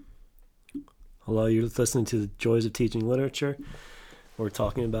Hello, you're listening to the Joys of Teaching Literature. We're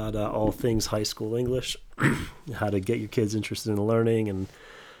talking about all things high school English, how to get your kids interested in learning and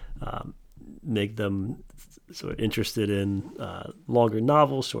um, make them sort of interested in longer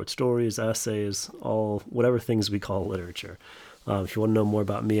novels, short stories, essays, all whatever things we call literature. If you want to know more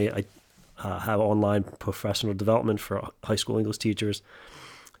about me, I have online professional development for high school English teachers,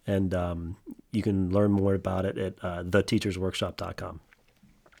 and you can learn more about it at theteachersworkshop.com.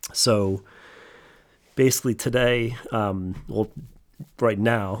 So basically today, right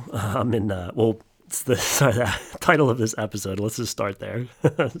now, I'm in, it's the title of this episode. Let's just start there.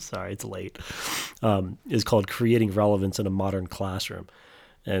 Sorry, it's late. Is called Creating Relevance in a Modern Classroom.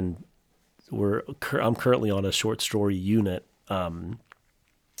 And I'm currently on a short story unit,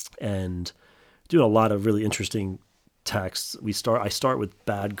 and doing a lot of really interesting texts. I start with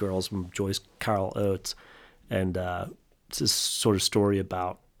Bad Girls from Joyce Carol Oates. And it's this sort of story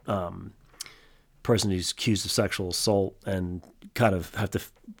about person who's accused of sexual assault and kind of have to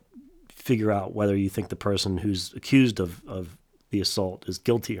figure out whether you think the person who's accused of the assault is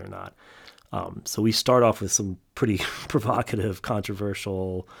guilty or not. So we start off with some pretty provocative,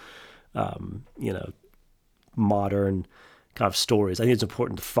 controversial, modern kind of stories. I think it's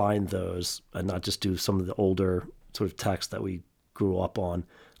important to find those and not just do some of the older sort of texts that we grew up on,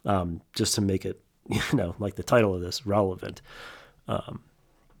 just to make it, like the title of this, relevant.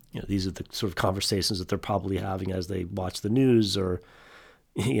 These are the sort of conversations that they're probably having as they watch the news or,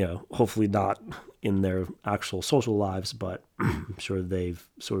 hopefully not in their actual social lives, but I'm sure they've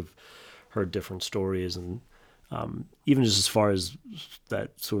sort of heard different stories. And even just as far as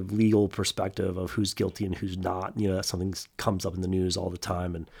that sort of legal perspective of who's guilty and who's not, that's something that comes up in the news all the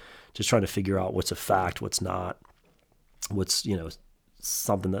time, and just trying to figure out what's a fact, what's not, what's,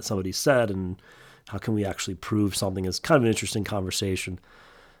 something that somebody said, and how can we actually prove something is kind of an interesting conversation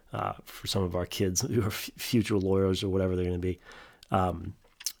for some of our kids who are future lawyers or whatever they're going to be.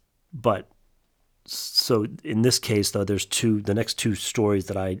 But so in this case, though, the next two stories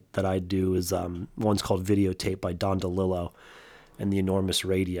that I do is, one's called Videotape by Don DeLillo and The Enormous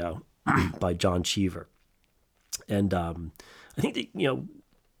Radio by John Cheever. And I think that,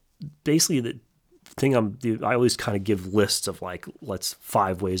 basically the thing I always kind of give lists of like, let's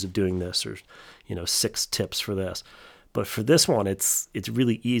 5 ways of doing this, or, 6 tips for this. But for this one, it's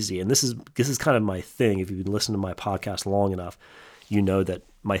really easy. And this is kind of my thing. If you've been listening to my podcast long enough, you know that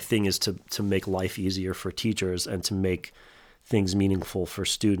my thing is to make life easier for teachers and to make things meaningful for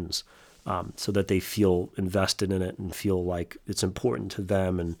students, so that they feel invested in it and feel like it's important to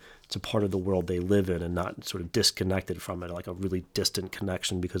them and it's a part of the world they live in, and not sort of disconnected from it, like a really distant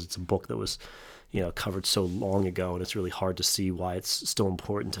connection because it's a book that was, covered so long ago, and it's really hard to see why it's still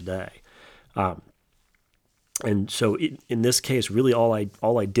important today. And so in this case, really all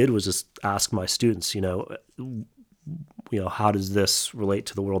I did was just ask my students, how does this relate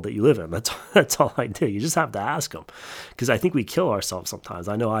to the world that you live in? That's all I did. You just have to ask them, because I think we kill ourselves sometimes.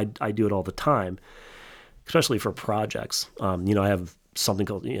 I know I do it all the time, especially for projects. I have something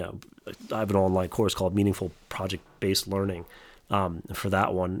called, I have an online course called Meaningful Project-Based Learning. And for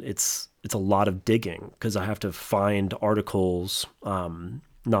that one, it's a lot of digging, because I have to find articles,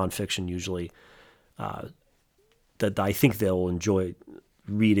 nonfiction usually, that I think they'll enjoy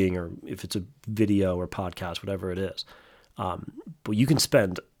reading, or if it's a video or podcast, whatever it is. But you can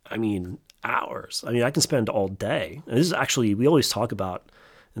spend, hours. I can spend all day. And this is actually, we always talk about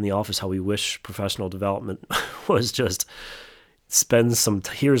in the office how we wish professional development was just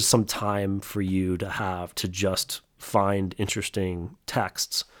here's some time for you to have to just find interesting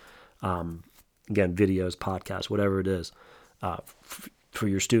texts. Again, videos, podcasts, whatever it is, for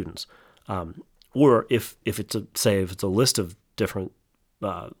your students. Or if it's a list of different,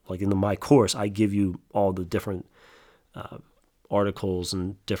 like in my course, I give you all the different articles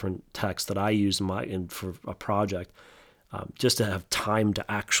and different texts that I use for a project, just to have time to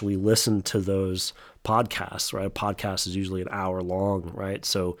actually listen to those podcasts. Right, a podcast is usually an hour long, right?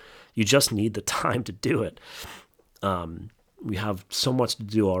 So you just need the time to do it. We have so much to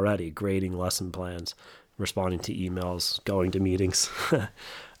do already: grading lesson plans, responding to emails, going to meetings.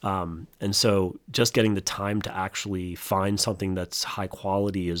 And so just getting the time to actually find something that's high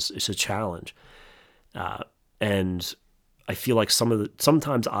quality is a challenge. And I feel like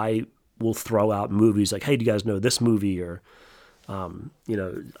sometimes I will throw out movies like, hey, do you guys know this movie? Or,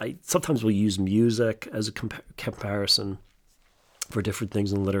 I sometimes will use music as a comparison for different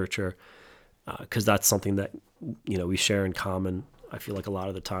things in literature, because that's something that, we share in common. I feel like a lot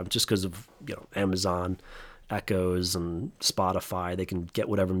of the time, just because of, Amazon Echoes and Spotify, they can get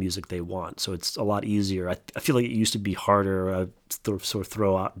whatever music they want. So it's a lot easier. I feel like it used to be harder to sort of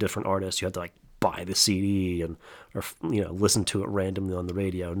throw out different artists. You had to like buy the CD or listen to it randomly on the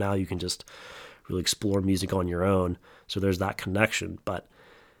radio. Now you can just really explore music on your own. So there's that connection. But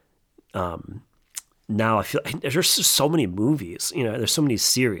now I feel there's just so many movies, there's so many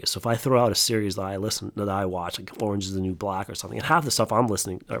series. So if I throw out a series that I watch, like Orange is the New Black or something, and half the stuff I'm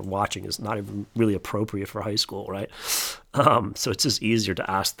listening or watching is not even really appropriate for high school, right? So it's just easier to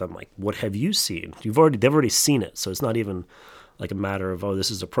ask them, like, what have you seen? They've already seen it. So it's not even like a matter of, oh,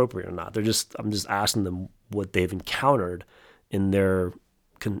 this is appropriate or not. I'm just asking them what they've encountered in their,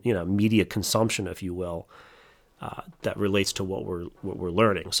 media consumption, if you will, that relates to what we're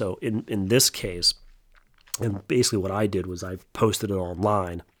learning. So in this case, and basically what I did was I posted it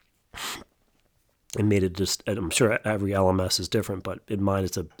online and made it just, and I'm sure every LMS is different, but in mine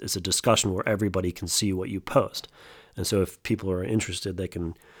it's a discussion where everybody can see what you post. And so if people are interested, they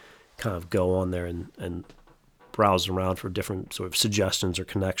can kind of go on there and browse around for different sort of suggestions or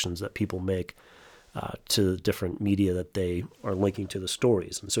connections that people make to different media that they are linking to the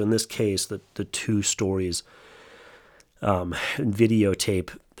stories. And so in this case, the two stories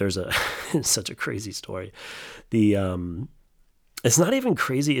videotape, there's it's such a crazy story. It's not even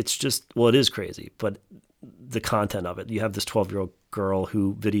crazy. It's just, well, it is crazy, but the content of it, you have this 12-year-old girl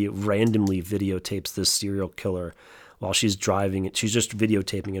who randomly videotapes this serial killer while she's driving it. She's just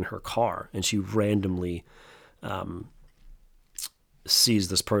videotaping in her car, and she randomly sees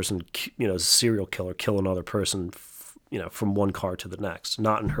this person, serial killer kill another person, from one car to the next,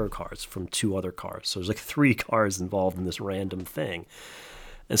 not in her car, it's from two other cars. So there's like 3 cars involved in this random thing.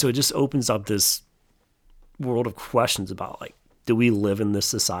 And so it just opens up this world of questions about, like, do we live in this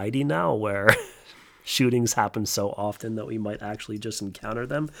society now where shootings happen so often that we might actually just encounter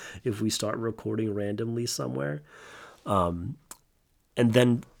them if we start recording randomly somewhere? And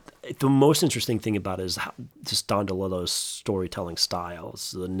then the most interesting thing about it is just Don DeLillo's storytelling style.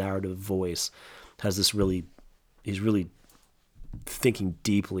 So the narrative voice has this he's really thinking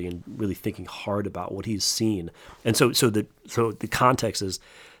deeply and really thinking hard about what he's seen. And so the context is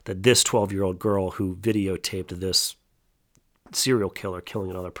that this 12-year-old girl who videotaped this serial killer killing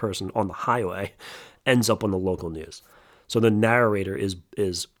another person on the highway ends up on the local news. So the narrator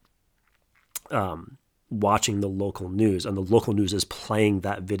is watching the local news, and the local news is playing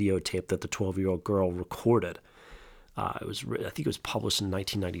that videotape that the 12-year-old girl recorded. I think it was published in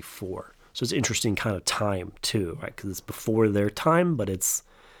 1994. So it's an interesting kind of time too, right? Because it's before their time, but it's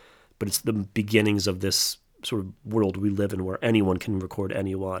the beginnings of this sort of world we live in where anyone can record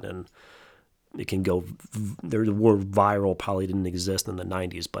anyone, and it can go. The word viral probably didn't exist in the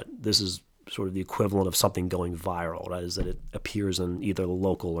 90s, but this is sort of the equivalent of something going viral, right? Is that it appears in either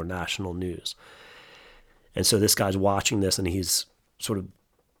local or national news. And so this guy's watching this, and he's sort of,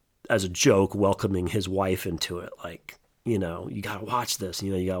 as a joke, welcoming his wife into it, like, you gotta watch this.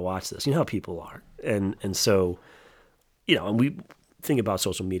 You gotta watch this. You know how people are, and so, and we think about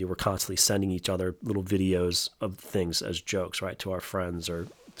social media. We're constantly sending each other little videos of things as jokes, right, to our friends or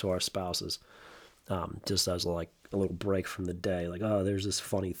to our spouses, just as like a little break from the day. Like, oh, there's this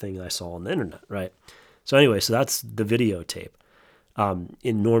funny thing I saw on the internet, right? So anyway, so that's the videotape.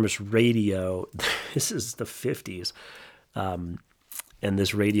 Enormous radio. This is the 50s, and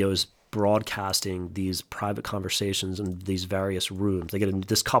this radio is broadcasting these private conversations in these various rooms. They get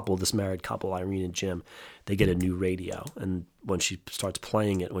this married couple, Irene and Jim, they get a new radio. And when she starts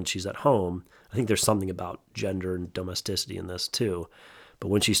playing it, when she's at home, I think there's something about gender and domesticity in this too. But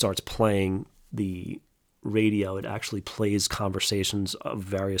when she starts playing the radio, it actually plays conversations of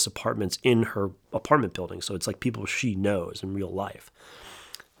various apartments in her apartment building. So it's like people she knows in real life.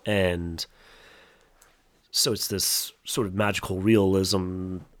 And so it's this sort of magical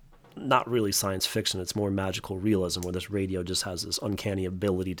realism, not really science fiction, it's more magical realism, where this radio just has this uncanny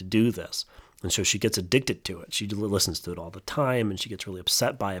ability to do this. And so she gets addicted to it. She listens to it all the time, and she gets really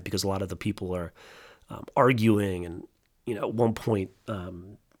upset by it because a lot of the people are arguing. And, at one point,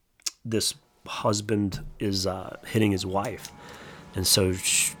 this husband is hitting his wife. And so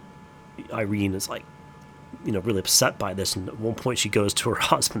Irene is like, really upset by this. And at one point she goes to her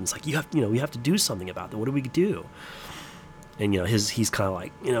husband, it's like, we have to do something about that. What do we do? And, he's kind of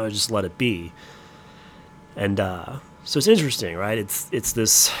like, just let it be. And so it's interesting, right? It's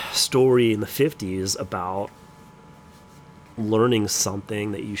this story in the 50s about learning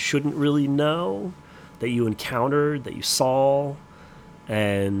something that you shouldn't really know, that you encountered, that you saw.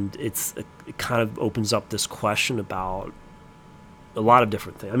 And it kind of opens up this question about a lot of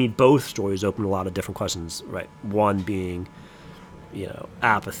different things. I mean, both stories open a lot of different questions, right? One being,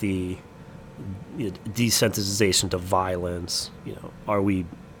 apathy, desensitization to violence. Are we,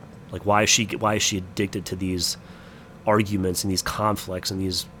 like, why is she addicted to these arguments and these conflicts and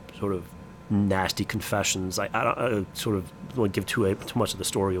these sort of nasty confessions. I sort of want to give too much of the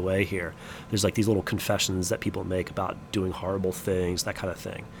story away here. There's like these little confessions that people make about doing horrible things, that kind of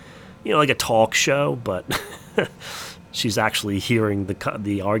thing. Like a talk show, but she's actually hearing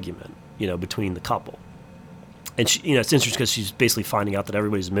the argument, between the couple. And she, it's interesting because she's basically finding out that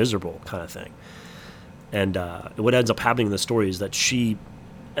everybody's miserable, kind of thing. And what ends up happening in the story is that she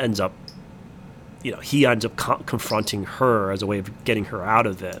ends up, he ends up confronting her as a way of getting her out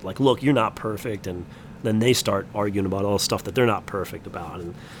of it. Like, look, you're not perfect. And then they start arguing about all the stuff that they're not perfect about,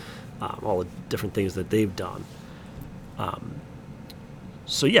 and all the different things that they've done.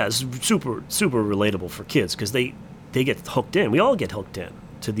 So yeah, it's super, super relatable for kids because they get hooked in. We all get hooked in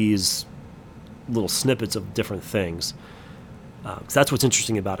to these little snippets of different things. Because that's what's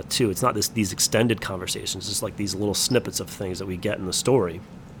interesting about it too. It's not these extended conversations. It's like these little snippets of things that we get in the story.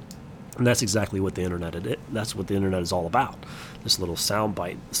 And that's exactly what the internet that's what the internet is all about. This little sound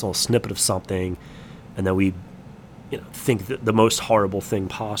bite, this little snippet of something, and then we think that the most horrible thing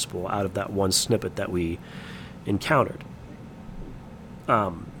possible out of that one snippet that we encountered.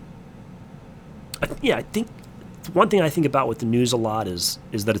 I think one thing I think about with the news a lot is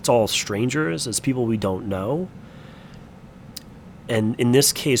that it's all strangers, it's people we don't know. And in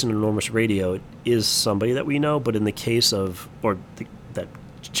this case, in Enormous Radio, it is somebody that we know, but in the case of, that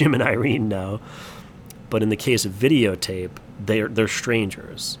Jim and Irene know, but in the case of Videotape, they're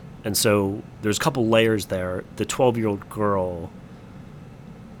strangers. And so there's a couple layers there. The 12-year-old girl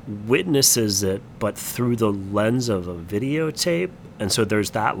witnesses it, but through the lens of a videotape. And so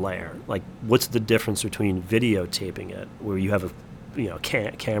there's that layer. Like, what's the difference between videotaping it, where you have a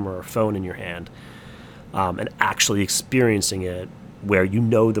camera or phone in your hand, and actually experiencing it, where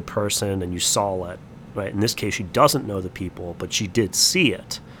the person and you saw it, right? In this case, she doesn't know the people, but she did see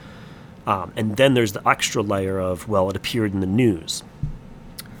it. And then there's the extra layer of, well, it appeared in the news.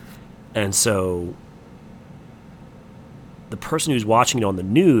 And so the person who's watching it on the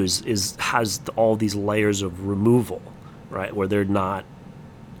news has all these layers of removal, right? Where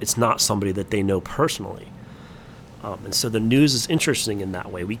it's not somebody that they know personally. And so the news is interesting in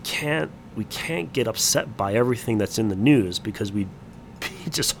that way. We can't get upset by everything that's in the news because we'd be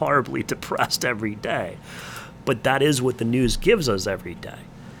just horribly depressed every day. But that is what the news gives us every day.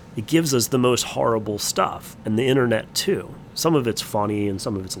 It gives us the most horrible stuff, and the internet too. Some of it's funny and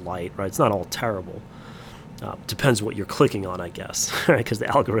some of it's light, right? It's not all terrible. Depends what you're clicking on, I guess, right? Because the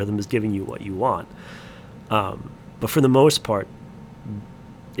algorithm is giving you what you want. But for the most part,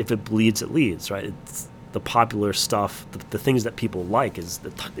 if it bleeds, it leads, right? It's the popular stuff, the things that people like is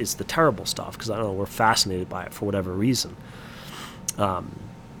the terrible stuff, because I don't know, we're fascinated by it for whatever reason. And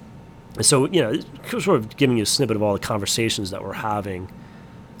so, sort of giving you a snippet of all the conversations that we're having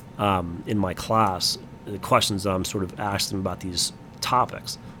in my class, the questions that I'm sort of asking about these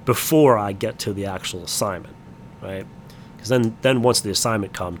topics before I get to the actual assignment, right? Because then once the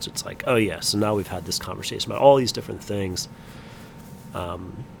assignment comes, it's like, oh yeah, so now we've had this conversation about all these different things.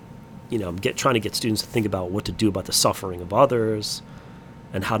 I'm trying to get students to think about what to do about the suffering of others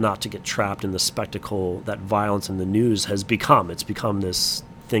and how not to get trapped in the spectacle that violence in the news has become. It's become this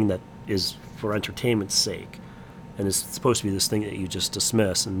thing that is for entertainment's sake, and it's supposed to be this thing that you just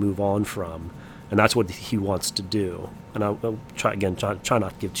dismiss and move on from, and that's what he wants to do. And I'll try not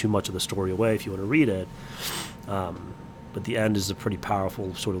to give too much of the story away if you want to read it, but the end is a pretty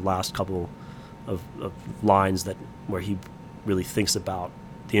powerful sort of last couple of lines where he really thinks about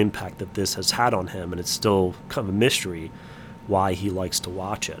the impact that this has had on him, and it's still kind of a mystery why he likes to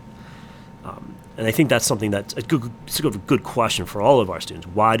watch it. And I think that's something that's a good question for all of our students.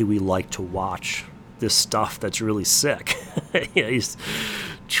 Why do we like to watch this stuff that's really sick? These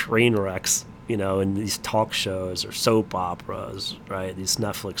train wrecks, in these talk shows or soap operas, right? These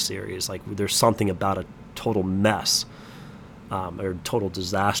Netflix series, like there's something about a total mess or total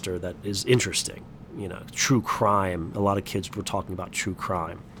disaster that is interesting. True crime. A lot of kids were talking about true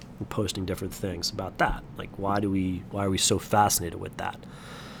crime and posting different things about that. Like, why are we so fascinated with that?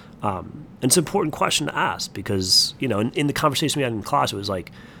 And it's an important question to ask because, in the conversation we had in class, it was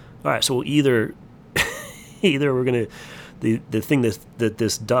like, all right, so either we're going to, the thing that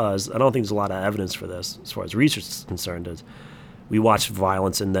this does, I don't think there's a lot of evidence for this as far as research is concerned, is we watch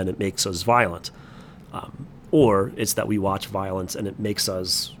violence and then it makes us violent. Or it's that we watch violence and it makes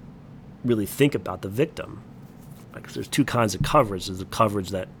us really think about the victim. Like, there's two kinds of coverage. There's the coverage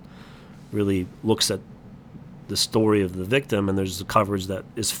that really looks at the story of the victim, and there's the coverage that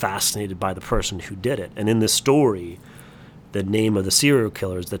is fascinated by the person who did it. And in this story, the name of the serial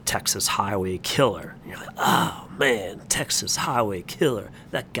killer is the Texas Highway Killer. And you're like, oh man, Texas Highway Killer.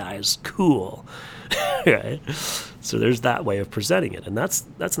 That guy is cool, right? So there's that way of presenting it, and that's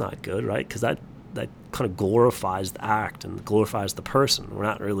not good, right? Because that kind of glorifies the act and glorifies the person. We're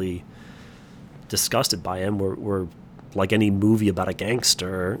not really disgusted by him. We're like any movie about a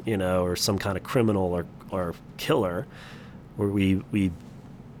gangster, or some kind of criminal or killer, where we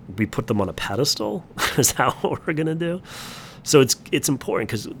put them on a pedestal. Is that what we're gonna do? So it's important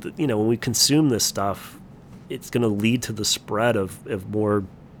because when we consume this stuff, it's gonna lead to the spread of more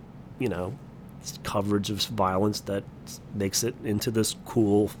coverage of violence that makes it into this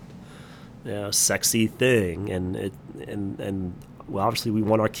cool, sexy thing, and well, obviously we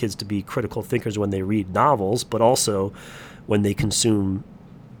want our kids to be critical thinkers when they read novels, but also when they consume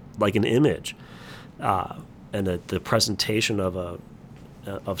like an image and the presentation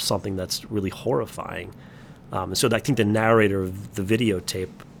of something that's really horrifying. And so I think the narrator of the videotape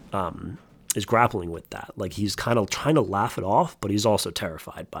is grappling with that. Like he's kind of trying to laugh it off, but he's also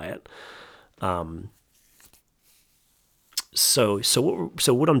terrified by it. So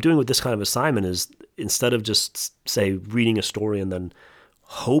what I'm doing with this kind of assignment is, instead of just say reading a story and then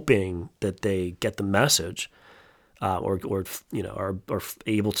hoping that they get the message, or are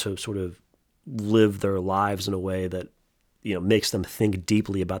able to sort of live their lives in a way that makes them think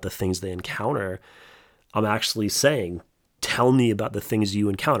deeply about the things they encounter, I'm actually saying, tell me about the things you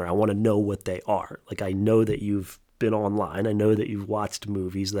encounter. I want to know what they are. Like, I know that you've been online. I know that you've watched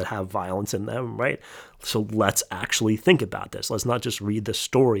movies that have violence in them, right? So let's actually think about this. Let's not just read the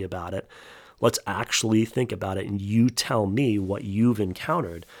story about it. Let's actually think about it, and you tell me what you've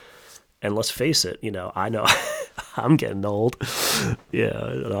encountered. And let's face it, I know I'm getting old.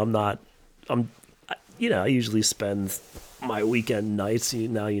 Yeah, I usually spend my weekend nights,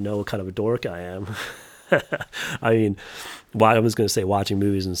 now what kind of a dork I am. I mean, I was going to say watching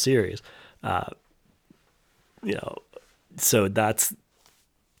movies and series. So that's,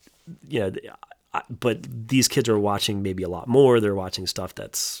 but these kids are watching maybe a lot more. They're watching stuff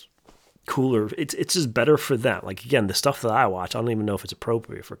that's cooler. It's just better for them. Like, again, the stuff that I watch, I don't even know if it's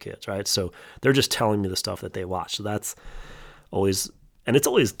appropriate for kids, right? So they're just telling me the stuff that they watch. So that's always, and it's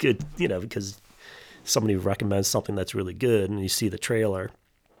always good, because somebody recommends something that's really good and you see the trailer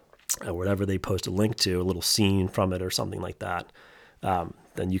or whatever they post a link to, a little scene from it or something like that.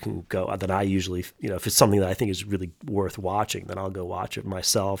 Then you can go. Then I usually, if it's something that I think is really worth watching, then I'll go watch it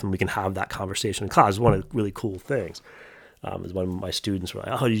myself, and we can have that conversation in class. It's one of the really cool things. Is when my students were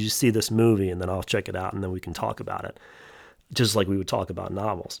like, "Oh, did you see this movie?" And then I'll check it out, and then we can talk about it, just like we would talk about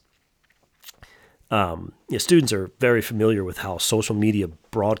novels. Students are very familiar with how social media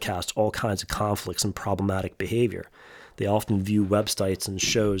broadcasts all kinds of conflicts and problematic behavior. They often view websites and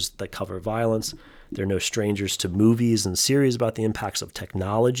shows that cover violence. They're no strangers to movies and series about the impacts of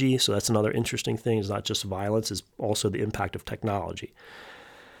technology. So that's another interesting thing. It's not just violence, it's also the impact of technology.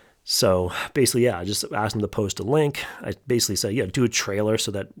 So basically, I just asked them to post a link. I basically said, do a trailer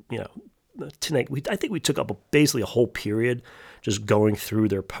so that, tonight, I think we took up basically a whole period just going through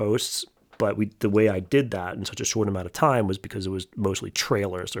their posts. But the way I did that in such a short amount of time was because it was mostly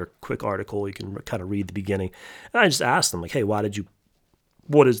trailers. They're a quick article. You can kind of read the beginning. And I just asked them, like, hey, what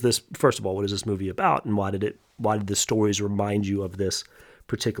is this, first of all, what is this movie about? And why did the stories remind you of this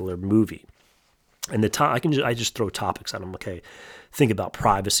particular movie? And I just throw topics at them. Okay, think about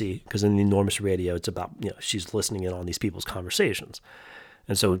privacy, because in the Enormous Radio, it's about, she's listening in on these people's conversations.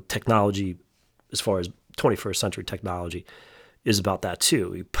 And so technology, as far as 21st century technology, is about that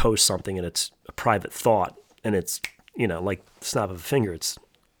too. You post something and it's a private thought, and it's, like the snap of a finger, it's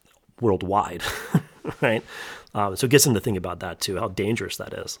worldwide, right? So it gets them to think about that too, how dangerous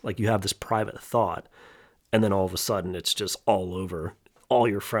that is. Like, you have this private thought, and then all of a sudden it's just all over. All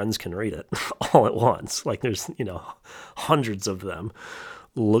your friends can read it all at once. Like, there's, hundreds of them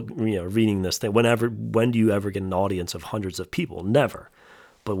reading this thing. When do you ever get an audience of hundreds of people? Never.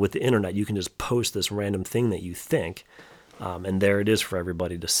 But with the internet, you can just post this random thing that you think, and there it is for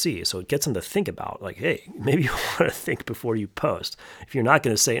everybody to see. So it gets them to think about, like, hey, maybe you want to think before you post. If you're not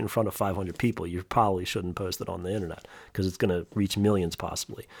going to say it in front of 500 people, you probably shouldn't post it on the internet, because it's going to reach millions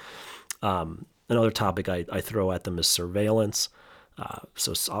possibly. Another topic I throw at them is surveillance.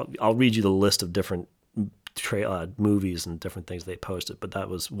 So I'll read you the list of different movies and different things they posted, but that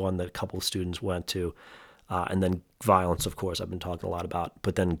was one that a couple of students went to. And then violence, of course, I've been talking a lot about,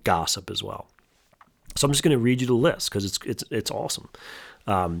 but then gossip as well. So I'm just going to read you the list because it's awesome.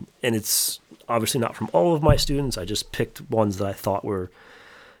 And it's obviously not from all of my students. I just picked ones that I thought were,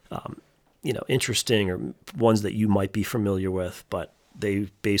 interesting, or ones that you might be familiar with. But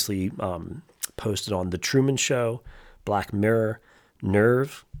they basically posted on The Truman Show, Black Mirror,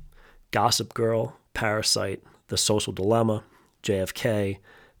 Nerve, Gossip Girl, Parasite, The Social Dilemma, JFK,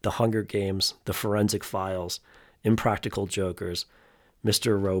 The Hunger Games, The Forensic Files, Impractical Jokers,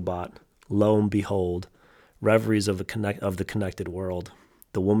 Mr. Robot, Lo and Behold, Reveries of the Connected World,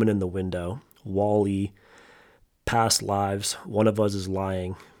 The Woman in the Window, Wall-E, Past Lives, One of Us is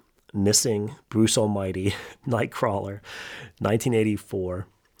Lying, Missing, Bruce Almighty, Nightcrawler, 1984,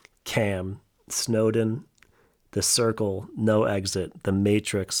 Cam, Snowden, The Circle, No Exit, The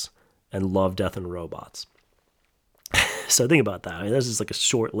Matrix, and Love, Death, and Robots. So think about that. I mean, this is like a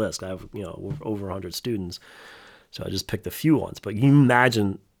short list. I have, over 100 students. So I just picked a few ones. But you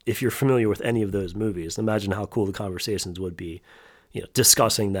imagine, if you're familiar with any of those movies, imagine how cool the conversations would be,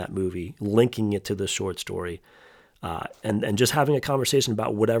 discussing that movie, linking it to the short story, and just having a conversation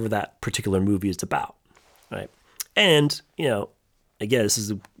about whatever that particular movie is about, right? And, again, this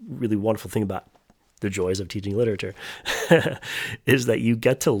is a really wonderful thing about the joys of teaching literature, is that you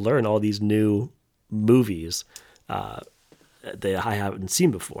get to learn all these new movies that I haven't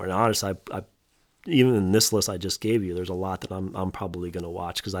seen before. And honestly, I even in this list I just gave you, there's a lot that I'm probably going to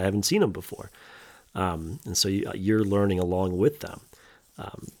watch because I haven't seen them before. And so you're learning along with them.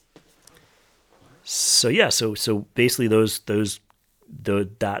 So basically I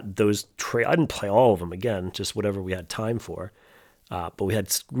didn't play all of them again, just whatever we had time for. But we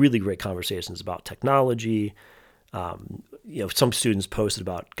had really great conversations about technology. Some students posted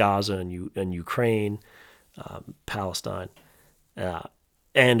about Gaza and Ukraine, Palestine,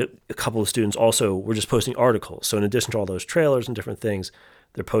 and a couple of students also were just posting articles. So in addition to all those trailers and different things,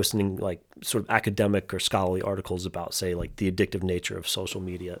 they're posting like sort of academic or scholarly articles about, say, like the addictive nature of social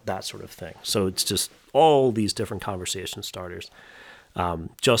media, that sort of thing. So it's just all these different conversation starters,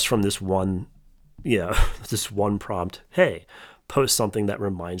 just from this one, this one prompt. Hey, post something that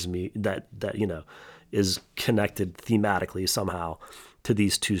reminds me that is connected thematically somehow to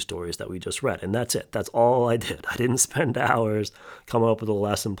these two stories that we just read. And that's it. That's all I did. I didn't spend hours coming up with a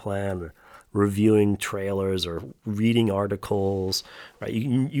lesson plan or reviewing trailers or reading articles, right?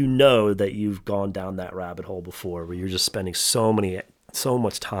 You know that you've gone down that rabbit hole before where you're just spending so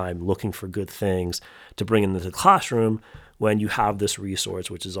much time looking for good things to bring into the classroom when you have this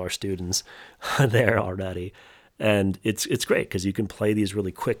resource, which is our students there already. And it's great because you can play these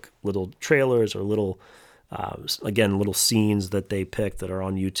really quick little trailers or little scenes that they pick that are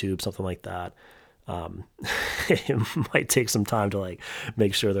on YouTube, something like that. It might take some time to like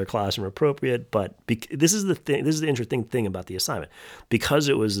make sure they're classroom appropriate, but this is the thing. This is the interesting thing about the assignment, because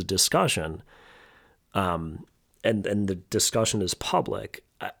it was a discussion, and the discussion is public.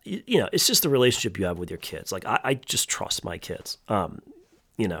 It's just the relationship you have with your kids. Like I just trust my kids. Could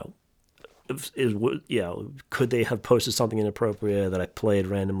they have posted something inappropriate that I played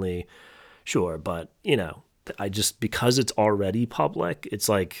randomly? Sure, but because it's already public, it's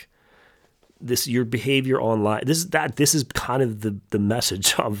like this, your behavior online. This is kind of the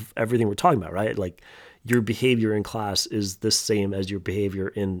message of everything we're talking about, right? Like your behavior in class is the same as your behavior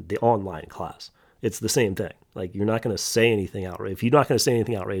in the online class. It's the same thing. Like you're not going to say anything outrageous. If you're not going to say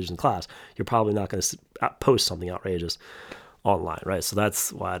anything outrageous in class, you're probably not going to post something outrageous online, right? So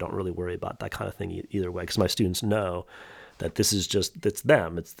that's why I don't really worry about that kind of thing either way, because my students know that this is it's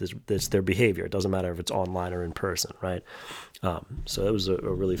them, it's their behavior. It doesn't matter if it's online or in person, right? So it was a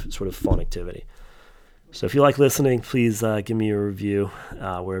really sort of fun activity. So if you like listening, please give me a review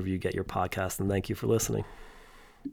wherever you get your podcast, and thank you for listening.